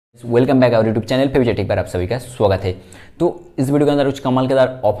Welcome back our YouTube channel पे भी एक बार आप सभी का स्वागत है। तो इस वीडियो के अंदर कुछ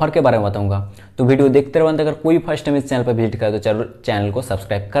कमालदार ऑफर के बारे में बताऊंगा, तो वीडियो देखते रहो। अगर कोई फर्स्ट टाइम इस चैनल पर विजिट करे तो जरूर चैनल को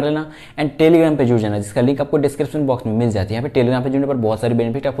सब्सक्राइब कर लेना एंड टेलीग्राम पे जुड़ जाना, जिसका लिंक आपको डिस्क्रिप्शन बॉक्स में मिल जाती है। यहाँ पे टेलीग्राम पे जुड़ने पर बहुत सारे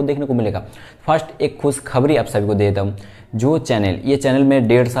बेनिफिट आपको देखने को मिलेगा। फर्स्ट एक खुश खबरी आप सभी को दे देता हूँ। जो ये चैनल में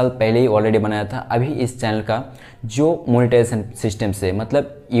 1.5 साल पहले ही ऑलरेडी बनाया था। अभी इस चैनल का जो मोनेटाइजेशन सिस्टम से,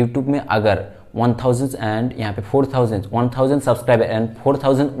 मतलब यूट्यूब में अगर 1000 एंड यहाँ पे 1000 सब्सक्राइबर एंड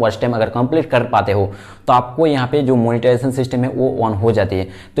 4000 वॉच टाइम अगर कंप्लीट कर पाते हो तो आपको यहाँ पे जो मोनेटाइजेशन सिस्टम है वो ऑन हो जाती है।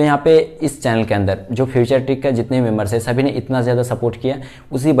 तो यहाँ पे इस चैनल के अंदर जो फ्यूचर ट्रिक का जितने मेंबर्स है सभी ने इतना ज़्यादा सपोर्ट किया,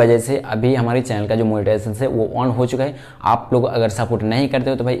 उसी वजह से अभी हमारे चैनल का जो मोनेटाइजेशन है वो ऑन हो चुका है। आप लोग अगर सपोर्ट नहीं करते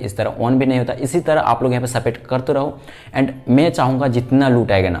हो तो भाई इस तरह ऑन भी नहीं होता। इसी तरह आप लोग यहाँ पे सपोर्ट करते रहो एंड मैं चाहूँगा जितना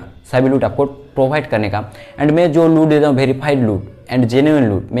लूट आएगा ना सभी लूट आपको प्रोवाइड करने का। एंड मैं जो लूट देता हूँ वेरीफाइड लूट एंड जेन्युइन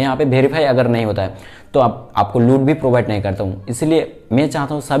लूट, मैं यहाँ पे वेरीफाई अगर नहीं होता है तो आपको लूट भी प्रोवाइड नहीं करता हूँ। इसलिए मैं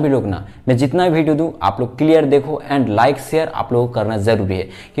चाहता हूँ सभी लोग ना, मैं जितना वीडियो दूँ आप लोग क्लियर देखो एंड लाइक शेयर आप लोगों को करना ज़रूरी है,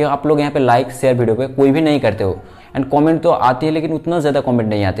 क्योंकि आप लोग यहाँ पे लाइक शेयर वीडियो पे कोई भी नहीं करते हो। एंड कमेंट तो आती है लेकिन उतना ज़्यादा कमेंट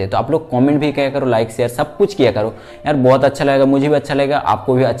नहीं आते, तो आप लोग कमेंट भी किया करो, लाइक शेयर सब कुछ किया करो यार, बहुत अच्छा लगेगा, मुझे भी अच्छा लगेगा,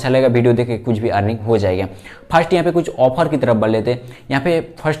 आपको भी अच्छा लगेगा, वीडियो देख के कुछ भी अर्निंग हो जाएगा। फर्स्ट यहाँ पे कुछ ऑफर की तरफ बढ़ लेते हैं। यहाँ पे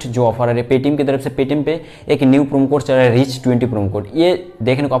फर्स्ट जो ऑफर है पेटीएम की तरफ से, पेटीएम पे एक न्यू प्रोमो कोड चल रहा है रिच 20 प्रोमो कोड। ये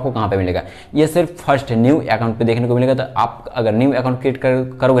देखने को आपको कहाँ पे मिलेगा? ये सिर्फ फर्स्ट न्यू अकाउंट पे देखने को मिलेगा। तो आप अगर न्यू अकाउंट क्रिएट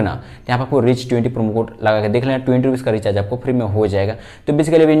करोगे ना तो यहाँ पे आपको रिच 20 प्रोमो कोड लगा के देख लेना, 20 रुपीज़ का रिचार्ज आपको फ्री में हो जाएगा। तो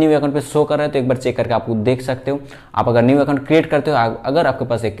बेसिकली अभी न्यू अकाउंट पे शो कर रहा है, तो एक बार चेक करके आप देख सकते हो। आप अगर न्यू अकाउंट क्रिएट करते हो, अगर आपके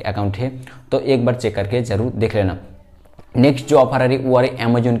पास एक अकाउंट है तो एक बार चेक करके जरूर देख लेना। नेक्स्ट जो ऑफर आ रही है वो आ रही है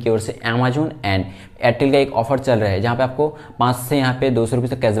अमेजोन की ओर से। अमेजोन एंड एयरटेल का एक ऑफर चल रहा है जहाँ पे आपको 5 से यहाँ पे 200 रुपये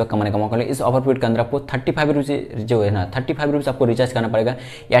तक कैशबैक कमाने का मौका मिलेगा। इस ऑफर पीरियड के अंदर आपको 35 रुपये जो है ना 35 रुपीज़ आपको रिचार्ज करना पड़ेगा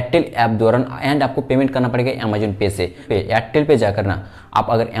एयरटेल ऐप द्वारा एंड आपको पेमेंट करना पड़ेगा अमेजोन पे से। एयरटेल पे जाकर ना आप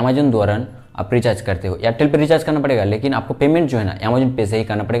अगर अमेजोन द्वारा आप रिचार्ज करते हो, एयरटेल पे रिचार्ज करना पड़ेगा, लेकिन आपको पेमेंट जो है ना अमेजोन पे से ही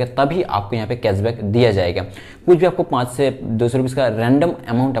करना पड़ेगा, तभी आपको यहाँ पे कैशबैक दिया जाएगा। कुछ भी आपको 5 से 200 रुपीज़ का रैंडम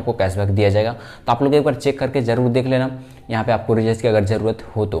अमाउंट आपको कैशबैक दिया जाएगा। तो आप लोग एक बार चेक करके जरूर देख लेना यहाँ पे आपको रिचार्ज की अगर ज़रूरत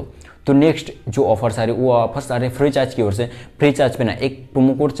हो तो नेक्स्ट जो ऑफर्स आ रहे वो ऑफर्स आ रहे फ्री चार्ज की ओर से। फ्री चार्ज पे ना एक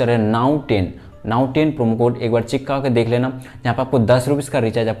प्रोमो कोड चल रहा है नाउ 10 प्रोमो कोड, एक बार चेक करके देख लेना। यहाँ पे आपको 10 रुपीज़ का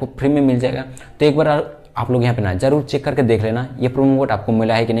रिचार्ज आपको फ्री में मिल जाएगा। तो एक बार आप लोग यहाँ पे ना जरूर चेक करके देख लेना ये प्रोमो कोड आपको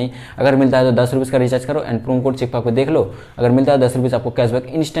मिला है कि नहीं। अगर मिलता है तो 10 रुपीज़ का रिचार्ज करो एंड प्रोमो कोड चेक करके देख लो। अगर मिलता है 10 रुपीज़ आपको कैशबैक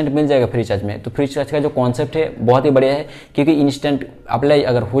इंस्टेंट मिल जाएगा फ्री चार्ज में। तो फ्री चार्ज का जो कॉन्सेप्ट है बहुत ही बढ़िया है, क्योंकि इंस्टेंट अप्लाई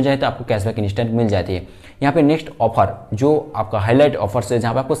अगर हो जाए तो आपको कैशबैक इंस्टेंट मिल जाती है। यहाँ पे नेक्स्ट ऑफर जो आपका हाईलाइट ऑफर है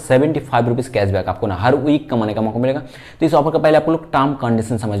जहाँ पे आपको 75 रुपीज़ कैशबैक आपको ना हर वीक कमाने का मौका मिलेगा। तो इस ऑफर का पहले आप लोग टर्म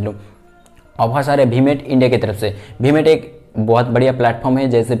कंडीशन समझ लो। ऑफर सारे वीमेट इंडिया की तरफ से। वीमेट एक बहुत बढ़िया प्लेटफॉर्म है,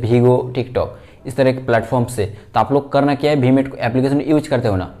 जैसे भीगो, टिकटॉक इस तरह के प्लेटफॉर्म से। तो आप लोग करना क्या है, वीमेट को एप्लीकेशन यूज करते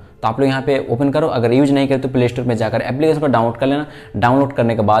हो ना तो आप लोग यहाँ पे ओपन करो। अगर यूज नहीं करते तो प्ले स्टोर में जाकर एप्लीकेशन को डाउनलोड कर लेना। डाउनलोड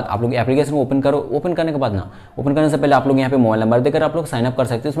करने के बाद आप लोग एप्लीकेशन को ओपन करो। ओपन करने के बाद ना, ओपन करने से पहले आप लोग यहाँ पे मोबाइल नंबर देकर आप लोग साइन अप कर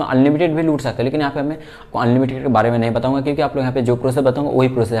सकते हैं। उसमें अनलिमिटेड भी लूट सकते हैं, लेकिन यहाँ पे मैं आपको अनलिमिटेड के बारे में नहीं बताऊंगा, क्योंकि आप लोग यहाँ पे जो प्रोसेस बताऊंगा वही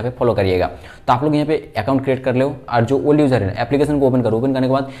प्रोसेस यहाँ पे फॉलो करिएगा। तो आप लोग यहाँ पे अकाउंट क्रिएट कर लो और जो ओल्ड यूजर है एप्लीकेशन को ओपन करो। ओपन करने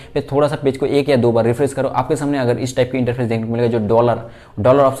के बाद फिर थोड़ा सा पेज को 1 या 2 बार रिफ्रेश करो। आपके सामने अगर इस टाइप की इंटरफेस देखने को मिलेगा, जो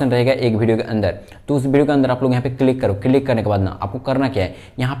डॉलर ऑप्शन रहेगा एक वीडियो के अंदर, तो उस वीडियो के अंदर आप लोग यहाँ पे क्लिक करो। क्लिक करने के बाद ना आपको करना क्या है,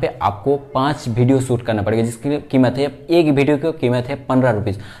 यहाँ पे आपको 5 वीडियो शूट करना पड़ेगा, जिसकी कीमत है, एक वीडियो की कीमत है 15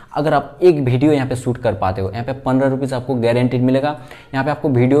 रुपीज़। अगर आप एक वीडियो यहाँ पे शूट कर पाते हो, यहाँ पे 15 रुपीज़ आपको गारंटीड मिलेगा। यहाँ पे आपको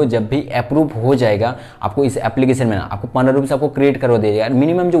वीडियो जब भी अप्रूव हो जाएगा आपको इस एप्लीकेशन में ना आपको 15 रुपीज़ आपको क्रिएट करवा देगा।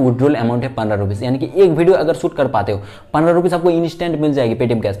 मिनिमम जो विड्रॉल अमाउंट है 15 रुपीज़, यानी कि एक वीडियो अगर शूट कर पाते हो 15 रुपीज़ आपको इंस्टेंट मिल जाएगी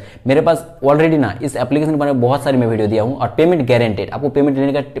पेटीएम कैश। मेरे पास ऑलरेडी ना इस एप्लीकेशन पर बहुत सारी मैं वीडियो दिया हूँ और पेमेंट गारंटेड। आपको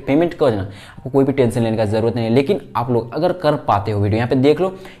पेमेंट का ना आपको कोई भी टेंशन लेने का जरूरत नहीं है। लेकिन आप लोग अगर कर पाते हो वीडियो, यहाँ पे देख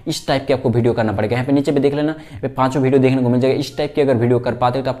लो इस टाइप की आपको वीडियो करना पड़ेगा। यहाँ पे नीचे पे देख लेना, 5 वीडियो देखने को मिल जाएगा। इस टाइप की अगर वीडियो कर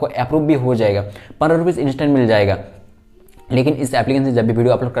पाते हो तो आपको अप्रूव भी हो जाएगा, 15 रुपीज़ इंस्टेंट मिल जाएगा। लेकिन इस एप्लीकेशन से जब भी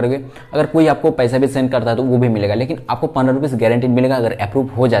वीडियो अपलोड करोगे, अगर कोई आपको पैसा भी सेंड करता है तो वो भी मिलेगा, लेकिन आपको 15 रुपीज़ गारंटीड मिलेगा अगर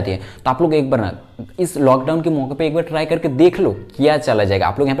अप्रूव हो जाती है। तो आप लोग एक बार ना इस लॉकडाउन के मौके पे एक बार ट्राई करके देख लो, क्या चला जाएगा।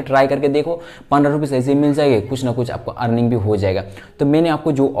 आप लोग यहाँ पे ट्राई करके देखो, 15 रुपीज़ ऐसे ही मिल जाएंगे, कुछ ना कुछ आपको अर्निंग भी हो जाएगा। तो मैंने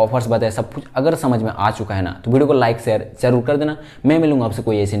आपको जो ऑफर्स बताया सब कुछ अगर समझ में आ चुका है ना, तो वीडियो को लाइक शेयर जरूर कर देना। मैं मिलूंगा आपसे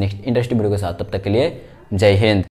कोई ऐसी नेक्स्ट इंटरेस्टिंग वीडियो के साथ, तब तक के लिए जय हिंद।